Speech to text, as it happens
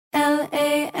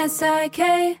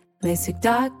L-A-S-I-K,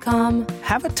 LASIK.com.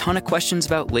 Have a ton of questions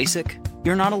about LASIK?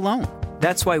 You're not alone.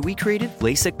 That's why we created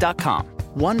LASIK.com.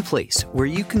 One place where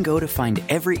you can go to find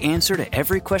every answer to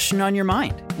every question on your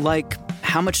mind. Like,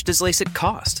 how much does LASIK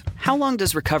cost? How long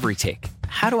does recovery take?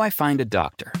 How do I find a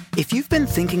doctor? If you've been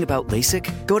thinking about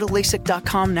LASIK, go to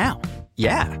LASIK.com now.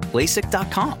 Yeah,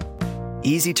 LASIK.com.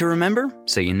 Easy to remember,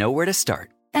 so you know where to start.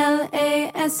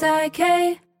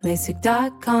 LASIK,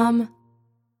 LASIK.com.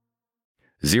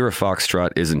 Zero Foxtrot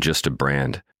isn't just a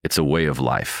brand, it's a way of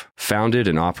life. Founded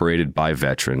and operated by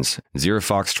veterans, Zero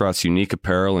Foxtrot's unique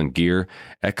apparel and gear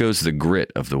echoes the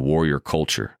grit of the warrior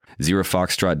culture. Zero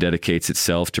Foxtrot dedicates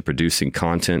itself to producing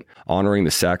content, honoring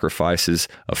the sacrifices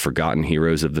of forgotten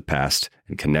heroes of the past,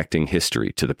 and connecting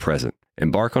history to the present.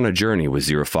 Embark on a journey with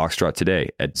Zero Foxtrot today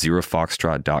at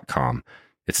zerofoxtrot.com.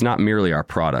 It's not merely our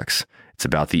products, it's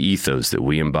about the ethos that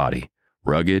we embody.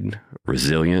 Rugged,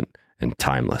 resilient, and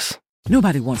timeless.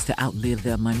 Nobody wants to outlive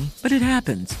their money, but it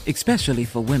happens, especially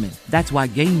for women. That's why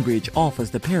Gainbridge offers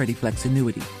the Parity Flex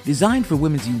annuity, designed for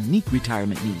women's unique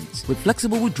retirement needs, with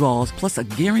flexible withdrawals plus a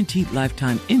guaranteed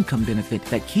lifetime income benefit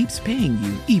that keeps paying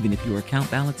you even if your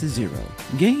account balance is zero.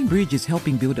 Gainbridge is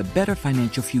helping build a better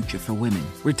financial future for women.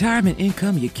 Retirement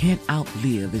income you can't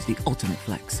outlive is the ultimate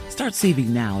flex. Start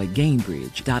saving now at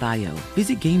Gainbridge.io.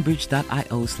 Visit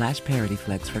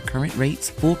Gainbridge.io/ParityFlex for current rates,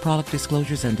 full product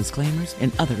disclosures and disclaimers,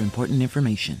 and other important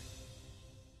information.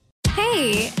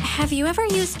 Hey, have you ever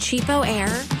used Cheapo Air?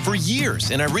 For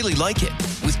years, and I really like it.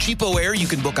 With Cheapo Air, you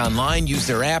can book online, use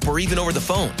their app, or even over the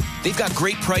phone. They've got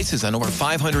great prices on over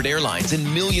 500 airlines and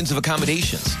millions of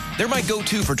accommodations. They're my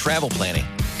go-to for travel planning.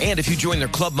 And if you join their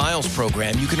Club Miles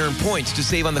program, you can earn points to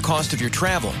save on the cost of your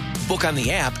travel. Book on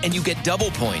the app, and you get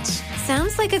double points.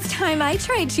 Sounds like it's time I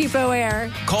tried Cheapo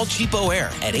Air. Call Cheapo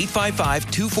Air at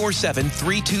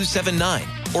 855-247-3279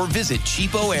 or visit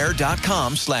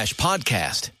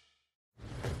cheapoair.com/podcast.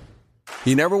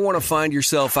 You never want to find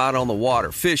yourself out on the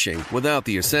water fishing without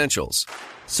the essentials.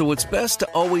 So it's best to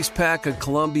always pack a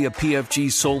Columbia PFG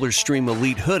Solar Stream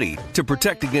Elite hoodie to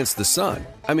protect against the sun.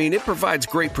 I mean, it provides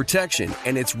great protection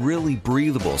and it's really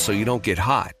breathable so you don't get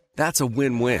hot. That's a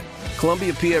win-win.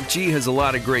 Columbia PFG has a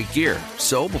lot of great gear.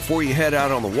 So before you head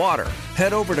out on the water,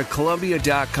 head over to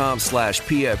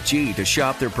Columbia.com/PFG to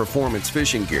shop their performance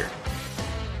fishing gear.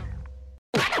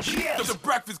 The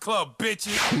Breakfast Club,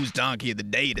 bitches. Who's Donkey of the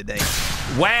Day today?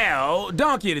 Well,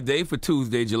 Donkey of the Day for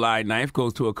Tuesday, July 9th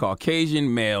goes to a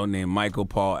Caucasian male named Michael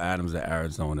Paul Adams of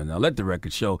Arizona. Now, let the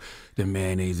record show the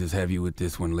mayonnaise is heavy with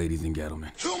this one, ladies and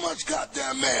gentlemen. Too much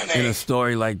goddamn mayonnaise. And a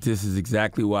story like this is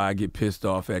exactly why I get pissed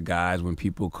off at guys when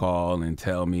people call and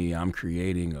tell me I'm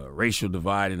creating a racial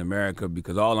divide in America,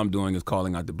 because all I'm doing is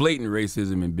calling out the blatant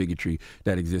racism and bigotry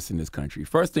that exists in this country.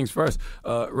 First things first,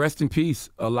 rest in peace,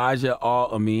 Elijah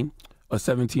Al-Amin, a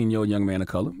 17-year-old young man of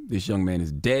color. This young man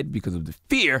is dead because of the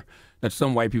fear that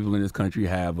some white people in this country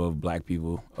have of black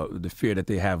people, the fear that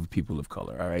they have of people of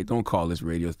color, all right? Don't call this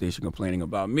radio station complaining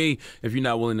about me if you're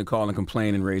not willing to call and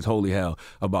complain and raise holy hell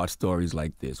about stories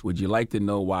like this. Would you like to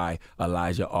know why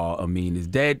Elijah Al-Amin is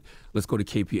dead? Let's go to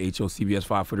KPHO CBS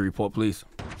 5 for the report, please.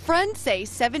 Friends say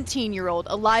 17-year-old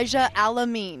Elijah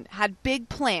Al-Amin had big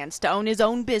plans to own his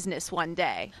own business one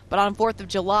day. But on 4th of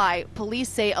July, police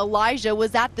say Elijah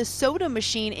was at the soda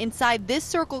machine inside this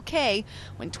Circle K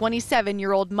when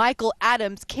 27-year-old Michael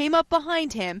Adams came up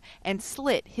behind him and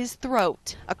slit his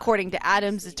throat. According to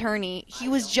Adams' attorney, he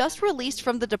was just released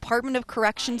from the Department of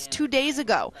Corrections 2 days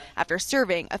ago after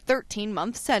serving a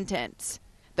 13-month sentence.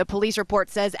 The police report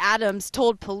says Adams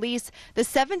told police the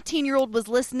 17-year-old was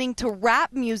listening to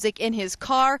rap music in his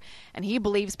car, and he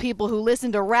believes people who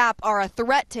listen to rap are a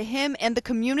threat to him and the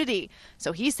community.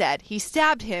 So he said he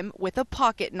stabbed him with a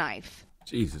pocket knife.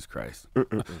 Jesus Christ.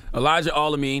 Elijah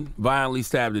Al-Amin violently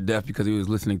stabbed to death because he was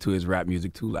listening to his rap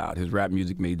music too loud. His rap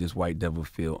music made this white devil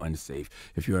feel unsafe.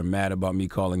 If you're mad about me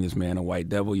calling this man a white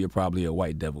devil, you're probably a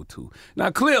white devil too. Now,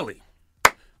 clearly,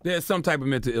 there's some type of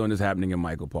mental illness happening in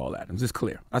Michael Paul Adams. It's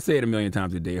clear. I say it a million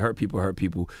times a day. Hurt people hurt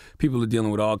people. People are dealing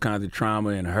with all kinds of trauma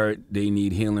and hurt they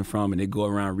need healing from, and they go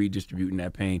around redistributing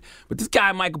that pain. But this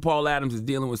guy, Michael Paul Adams, is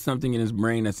dealing with something in his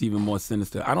brain that's even more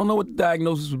sinister. I don't know what the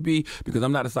diagnosis would be because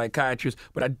I'm not a psychiatrist,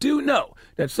 but I do know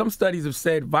that some studies have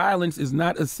said violence is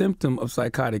not a symptom of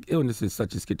psychotic illnesses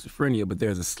such as schizophrenia, but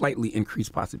there's a slightly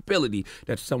increased possibility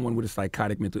that someone with a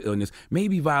psychotic mental illness may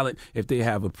be violent if they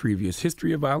have a previous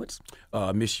history of violence,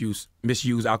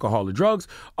 misuse alcohol or drugs,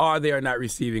 or they are not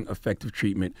receiving effective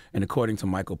treatment. And according to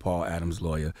Michael Paul Adams'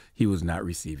 lawyer, he was not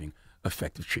receiving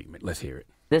effective treatment. Let's hear it.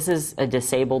 This is a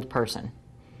disabled person,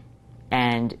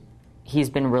 and he's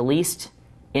been released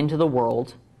into the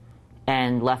world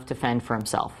and left to fend for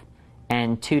himself.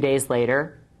 And 2 days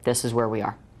later, this is where we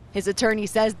are. His attorney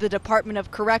says the Department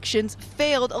of Corrections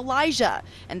failed Elijah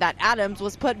and that Adams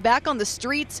was put back on the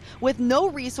streets with no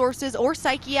resources or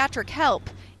psychiatric help,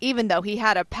 even though he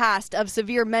had a past of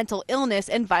severe mental illness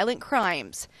and violent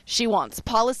crimes. She wants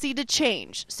policy to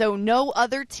change so no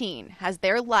other teen has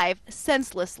their life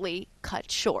senselessly cut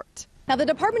short. Now, the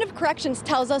Department of Corrections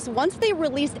tells us once they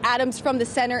released Adams from the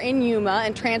center in Yuma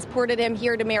and transported him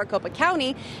here to Maricopa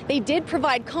County, they did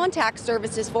provide contact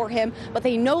services for him, but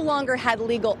they no longer had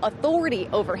legal authority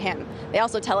over him. They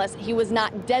also tell us he was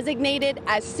not designated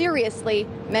as seriously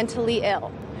mentally ill.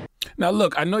 Now,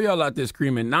 look, I know y'all out there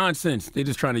screaming nonsense. They're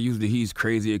just trying to use the he's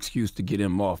crazy excuse to get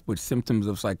him off. But symptoms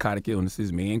of psychotic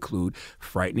illnesses may include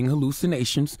frightening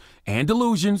hallucinations and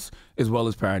delusions, as well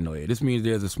as paranoia. This means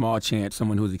there's a small chance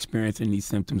someone who's experiencing these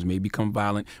symptoms may become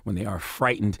violent when they are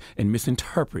frightened and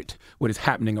misinterpret what is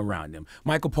happening around them.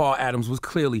 Michael Paul Adams was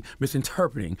clearly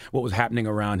misinterpreting what was happening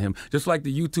around him, just like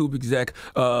the YouTube exec,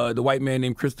 the white man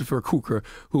named Christopher Cooker,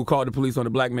 who called the police on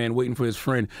a black man waiting for his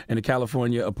friend in the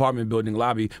California apartment building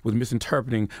lobby, was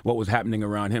misinterpreting what was happening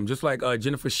around him. Just like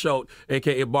Jennifer Schultz,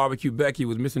 a.k.a. Barbecue Becky,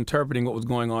 was misinterpreting what was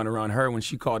going on around her when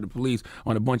she called the police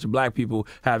on a bunch of black people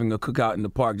having a cookout in the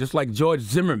park. Just like George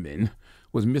Zimmerman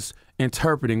was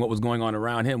misinterpreting what was going on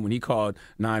around him when he called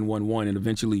 911 and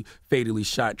eventually fatally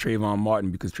shot Trayvon Martin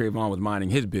because Trayvon was minding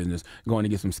his business, going to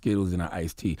get some Skittles and an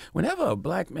iced tea. Whenever a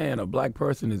black man, a black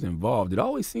person is involved, it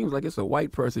always seems like it's a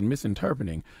white person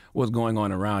misinterpreting what's going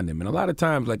on around him. And a lot of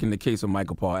times, like in the case of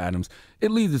Michael Paul Adams,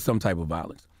 it leads to some type of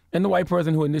violence. And the white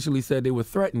person who initially said they were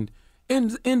threatened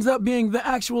ends up being the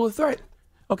actual threat.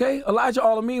 Okay, Elijah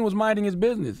Al-Amin was minding his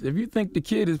business. If you think the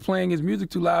kid is playing his music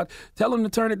too loud, tell him to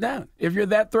turn it down. If you're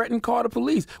that threatened, call the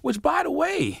police. Which, by the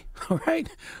way, all right,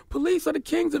 police are the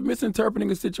kings of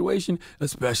misinterpreting a situation,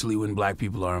 especially when black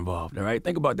people are involved. All right,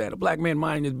 think about that. A black man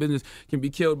minding his business can be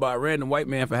killed by a random white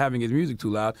man for having his music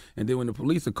too loud, and then when the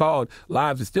police are called,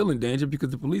 lives are still in danger because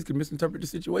the police can misinterpret the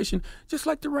situation just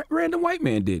like the random white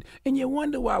man did. And you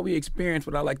wonder why we experience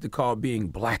what I like to call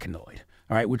being blackanoid.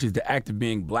 All right, which is the act of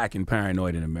being black and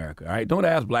paranoid in America. All right, don't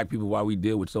ask black people why we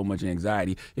deal with so much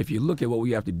anxiety. If you look at what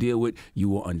we have to deal with, you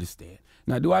will understand.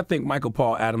 Now, do I think Michael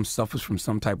Paul Adams suffers from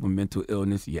some type of mental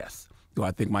illness? Yes. Do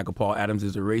I think Michael Paul Adams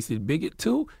is a racist bigot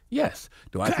too? Yes.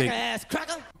 Do I think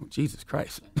Cracker. Oh, Jesus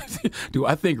Christ. Do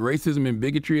I think racism and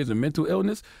bigotry is a mental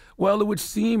illness? Well, it would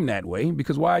seem that way,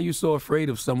 because why are you so afraid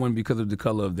of someone because of the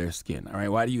color of their skin? All right,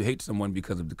 why do you hate someone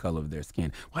because of the color of their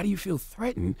skin? Why do you feel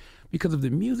threatened because of the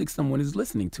music someone is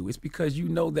listening to? It's because you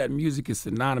know that music is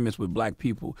synonymous with black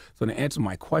people. So to answer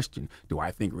my question, do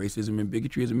I think racism and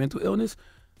bigotry is a mental illness?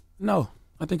 No,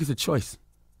 I think it's a choice.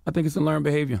 I think it's a learned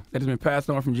behavior that has been passed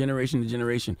on from generation to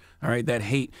generation. All right, that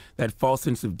hate, that false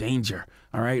sense of danger,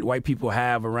 all right, white people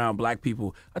have around black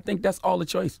people. I think that's all a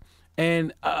choice.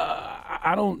 And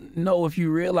I don't know if you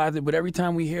realize it, but every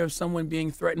time we hear of someone being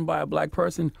threatened by a black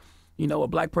person, you know, a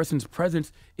black person's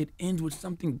presence, it ends with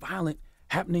something violent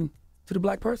happening to the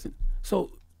black person.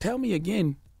 So tell me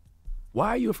again, why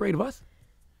are you afraid of us?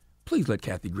 Please let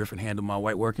Kathy Griffin handle my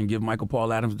white work and give Michael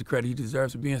Paul Adams the credit he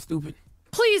deserves for being stupid.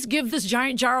 Please give this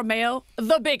giant jar of mayo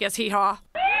the biggest hee-haw.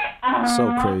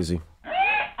 So crazy.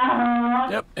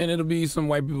 Yep, and it'll be some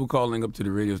white people calling up to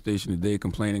the radio station today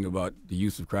complaining about the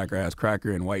use of Cracker Ass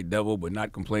Cracker and White Devil, but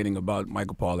not complaining about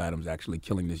Michael Paul Adams actually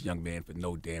killing this young man for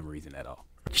no damn reason at all.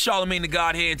 Charlamagne the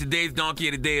God here, and today's Donkey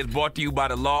of the Day is brought to you by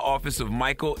the law office of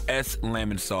Michael S.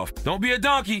 Lamonsoff. Don't be a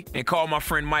donkey and call my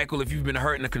friend Michael if you've been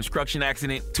hurt in a construction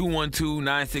accident.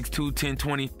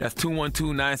 212-962-1020. That's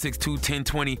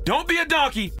 212-962-1020. Don't be a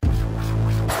donkey.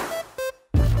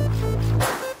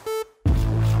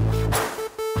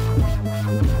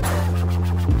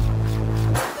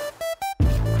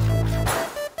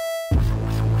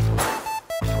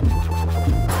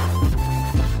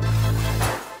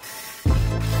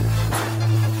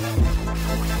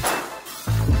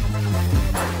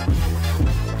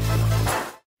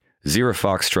 Zero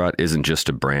Foxtrot isn't just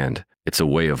a brand, it's a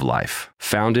way of life.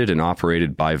 Founded and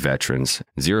operated by veterans,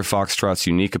 Zero Foxtrot's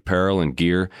unique apparel and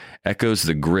gear echoes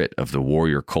the grit of the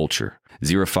warrior culture.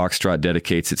 Zero Foxtrot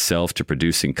dedicates itself to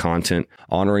producing content,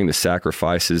 honoring the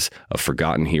sacrifices of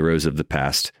forgotten heroes of the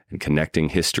past, and connecting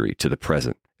history to the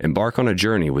present. Embark on a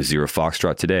journey with Zero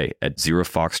Foxtrot today at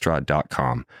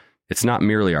zerofoxtrot.com. It's not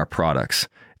merely our products,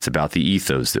 it's about the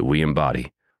ethos that we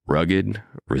embody. Rugged,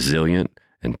 resilient,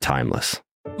 and timeless.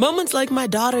 Moments like my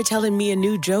daughter telling me a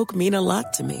new joke mean a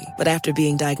lot to me. But after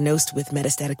being diagnosed with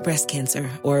metastatic breast cancer,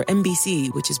 or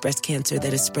MBC, which is breast cancer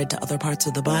that is spread to other parts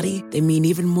of the body, they mean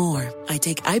even more. I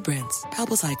take Ibrance,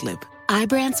 palbociclib.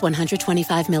 Ibrance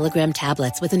 125 milligram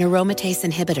tablets with an aromatase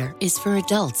inhibitor is for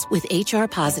adults with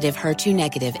HR-positive,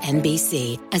 HER2-negative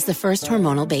NBC as the first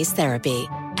hormonal-based therapy.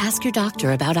 Ask your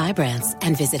doctor about Ibrance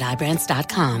and visit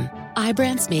Ibrance.com.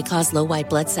 Ibrance may cause low white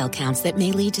blood cell counts that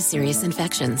may lead to serious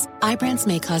infections. Ibrance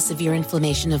may cause severe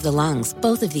inflammation of the lungs.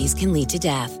 Both of these can lead to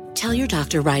death. Tell your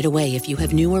doctor right away if you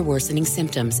have new or worsening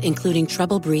symptoms, including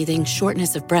trouble breathing,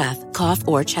 shortness of breath, cough,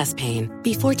 or chest pain.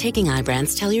 Before taking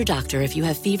Ibrance, tell your doctor if you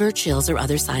have fever, chills, or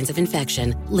other signs of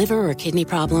infection, liver or kidney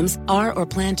problems, are or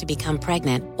plan to become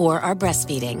pregnant, or are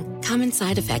breastfeeding. Common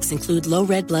side effects include low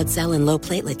red blood cell and low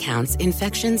platelet counts,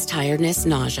 infections, tiredness,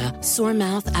 nausea, sore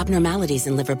mouth, abnormalities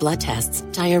in liver blood tests,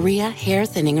 diarrhea, hair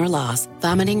thinning or loss,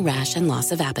 vomiting, rash, and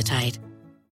loss of appetite.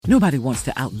 Nobody wants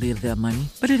to outlive their money,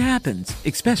 but it happens,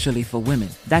 especially for women.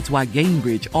 That's why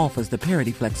Gainbridge offers the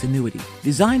Parity Flex annuity,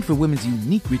 designed for women's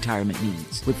unique retirement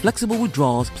needs, with flexible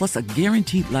withdrawals plus a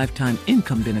guaranteed lifetime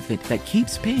income benefit that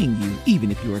keeps paying you even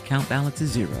if your account balance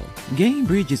is zero.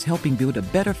 Gainbridge is helping build a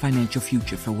better financial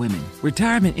future for women.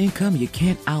 Retirement income you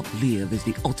can't outlive is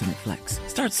the ultimate flex.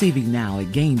 Start saving now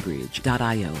at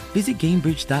Gainbridge.io. Visit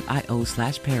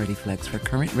Gainbridge.io/ParityFlex for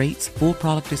current rates, full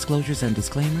product disclosures and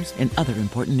disclaimers, and other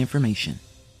important information.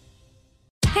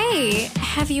 Hey,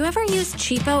 have you ever used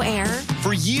Cheapo Air?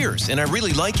 For years, and I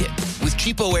really like it. With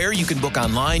Cheapo Air, you can book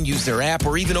online, use their app,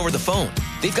 or even over the phone.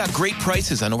 They've got great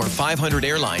prices on over 500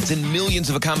 airlines and millions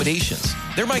of accommodations.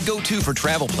 They're my go-to for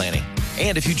travel planning.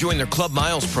 And if you join their Club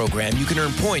Miles program, you can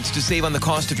earn points to save on the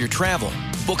cost of your travel.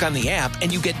 Book on the app,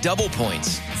 and you get double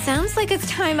points. Sounds like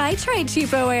it's time I tried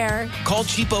Cheapo Air. Call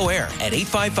Cheapo Air at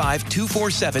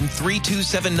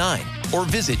 855-247-3279 or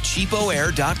visit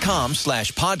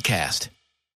cheapoair.com/podcast.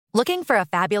 Looking for a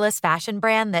fabulous fashion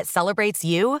brand that celebrates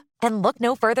you? Then look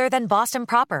no further than Boston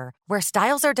Proper, where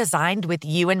styles are designed with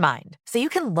you in mind, so you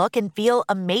can look and feel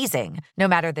amazing, no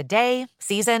matter the day,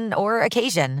 season, or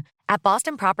occasion. At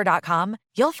bostonproper.com,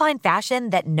 you'll find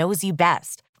fashion that knows you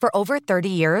best. For over 30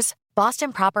 years,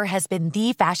 Boston Proper has been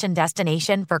the fashion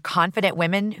destination for confident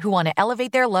women who want to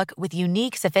elevate their look with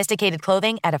unique, sophisticated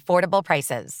clothing at affordable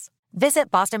prices.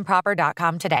 Visit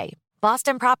bostonproper.com today.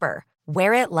 Boston Proper.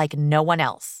 Wear it like no one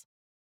else.